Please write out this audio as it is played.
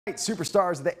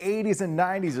Superstars of the 80s and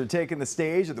 90s are taking the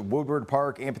stage at the Woodward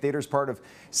Park Amphitheater as part of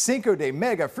Cinco de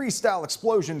Mega Freestyle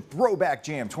Explosion Throwback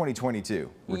Jam 2022.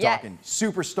 We're talking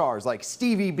superstars like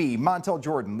Stevie B, Montel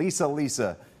Jordan,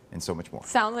 Lisa, and so much more.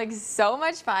 Sounds like so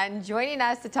much fun. Joining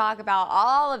us to talk about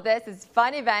all of this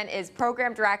fun event is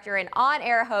program director and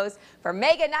on-air host for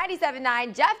Mega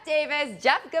 97.9, Jeff Davis.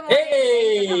 Jeff, good morning.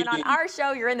 Hey! Thanks for coming on our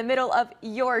show. You're in the middle of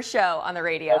your show on the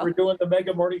radio. We're doing the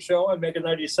Mega Morning Show on Mega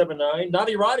 97.9.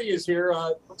 Naughty Roddy is here.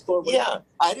 What's going on? Yeah,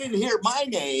 I didn't hear my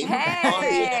name.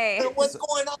 Hey! What's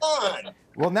going on?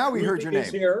 Well, now we heard your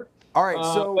name. Here. All right,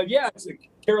 so but yeah,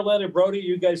 Carolina and Brody,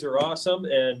 you guys are awesome,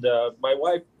 and my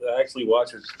wife actually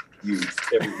watches you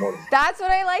every morning. That's what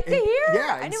I like to hear.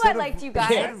 Yeah, I knew I liked you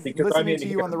guys. Yeah, because listening to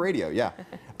you on the radio, yeah.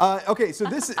 Okay, so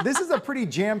this is a pretty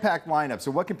jam-packed lineup.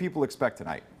 So what can people expect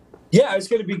tonight? Yeah, it's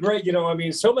going to be great. You know, I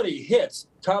mean, so many hits,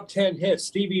 top 10 hits.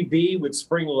 Stevie B with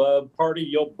Spring Love, Party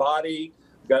Your Body,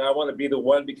 God, I Want to Be the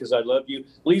One Because I Love You.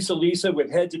 Lisa with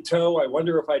Head to Toe, I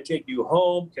Wonder If I Take You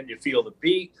Home, Can You Feel the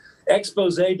Beat?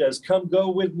 Expose does Come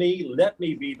Go With Me, Let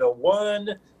Me Be the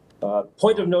One.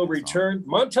 Point of No Return.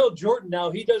 Montel Jordan, now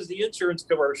he does the insurance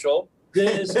commercial.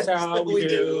 This is how we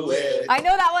do it. I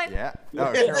know that one. Yeah.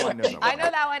 Oh, Caroline knows that one. I know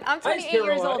that one. I'm 28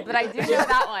 years old, but I do know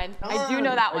that one. I do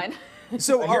know that one.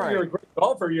 So, all right. You're a great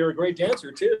golfer. You're a great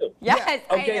dancer, too. Yes.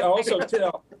 Okay,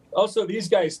 also these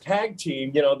guys tag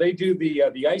team, you know, they do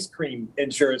the ice cream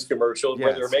insurance commercial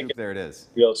where they're making, there it is.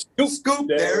 You know, scoop,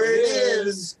 there it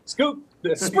is. Scoop.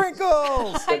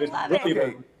 Sprinkles. I love it.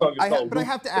 Okay, but I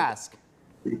have to ask,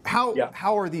 how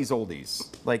are these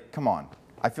oldies? Like, come on.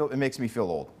 It makes me feel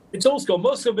old. It's old school.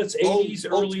 Most of it's 80s,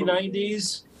 early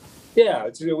 90s. Yeah,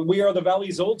 we are the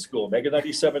Valley's old school, Mega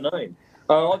 97.9.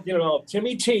 You know,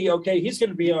 Timmy T, okay, he's going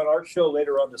to be on our show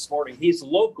later on this morning. He's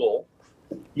local.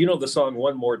 You know the song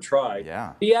One More Try.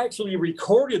 Yeah. He actually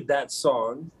recorded that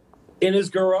song in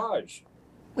his garage.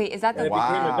 Wait, is that the It became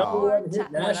a #1 hit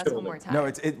nationally. One More Time. No,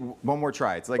 it's One More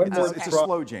Try. It's like it's a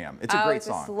slow jam. It's a great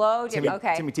song. It's a slow jam.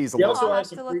 Okay. Timmy T's a He little. also I'll has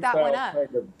have some to look that one up.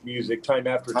 kind of music, time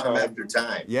after time.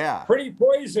 Yeah. Pretty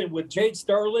Poison with Jade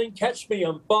Starling, Catch Me,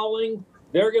 I'm Falling.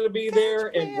 They're going to be there,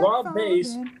 and Rob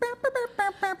Bass.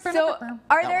 So,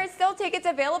 are there still tickets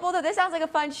available? This sounds like a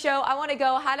fun show. I want to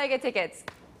go. How do I get tickets?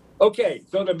 Okay,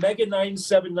 go to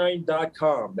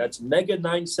mega979.com. That's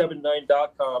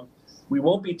mega979.com. We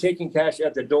won't be taking cash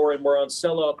at the door, and we're on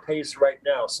sellout pace right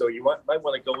now. So you might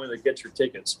want to go in and get your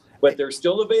tickets. But they're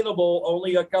still available.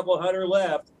 Only a couple hundred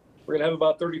left. We're going to have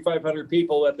about 3,500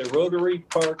 people at the Rotary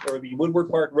Park or the Woodward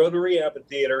Park Rotary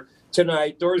Amphitheater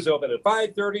tonight. Doors open at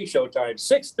 5:30, showtime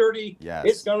 6:30. Yes.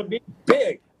 It's going to be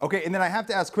big. Okay, and then I have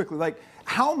to ask quickly, like,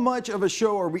 how much of a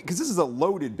show are we, because this is a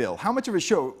loaded bill, how much of a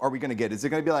show are we going to get? Is it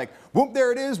going to be like, whoop,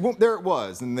 there it is, whoop, there it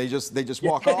was, and they just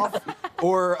walk off?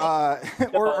 Or are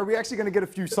we actually going to get a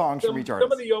few songs from each artist?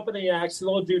 Some of the opening acts,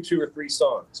 they'll do 2 or 3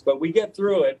 songs, but we get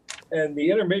through it, and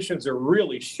the intermissions are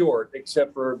really short,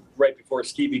 except for right before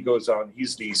Stevie goes on.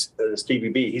 He's the Stevie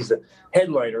B. He's the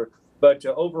headliner. But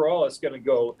overall,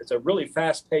 it's a really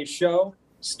fast-paced show.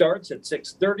 Starts at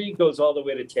 6:30, goes all the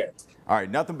way to 10. All right,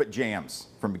 nothing but jams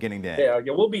from beginning to end. Yeah,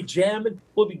 we'll be jamming.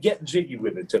 We'll be getting jiggy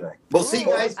with it tonight. We'll see you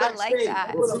guys I backstage. like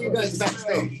that. We'll see you guys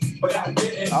backstage.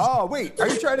 Oh, wait, are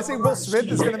you trying to say Will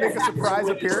Smith is going to make a surprise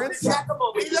appearance?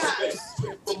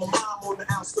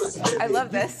 I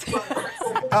love this.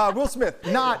 Will Smith,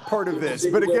 not part of this,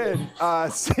 but again,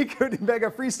 Cinco de Mega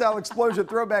Freestyle Explosion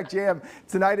Throwback Jam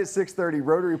tonight at 6:30,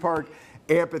 Rotary Park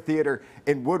Amphitheater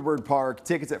in Woodward Park.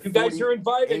 Tickets at $48. You guys are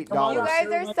invited. Come on. You guys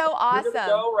are so awesome.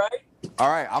 Go, right? All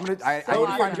right, I need to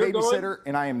find a babysitter,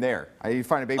 and I am there. I need to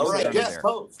find a babysitter. All right, I'm yes, there.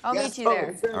 folks. I'll meet you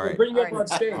there. All right. Bring you up on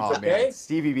stage, Oh, okay? man.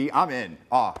 Stevie B, I'm in.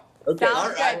 Okay.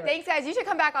 Sounds good. Thanks, guys. You should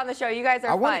come back on the show. You guys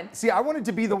are fun. I wanted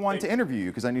to be the one to interview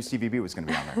you because I knew Stevie B was going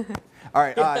to be on there. All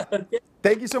right.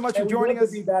 Thank you so much for joining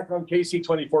us. We'll be back on KSEE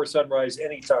 24 Sunrise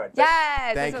anytime.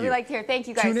 Yes, that's what we like to hear. Thank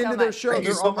you guys so much. Tune into their show.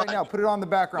 They're on right now. Put it on the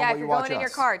background Yeah, while if you you're watch going in your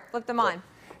us. car, flip them on.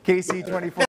 KSEE 24.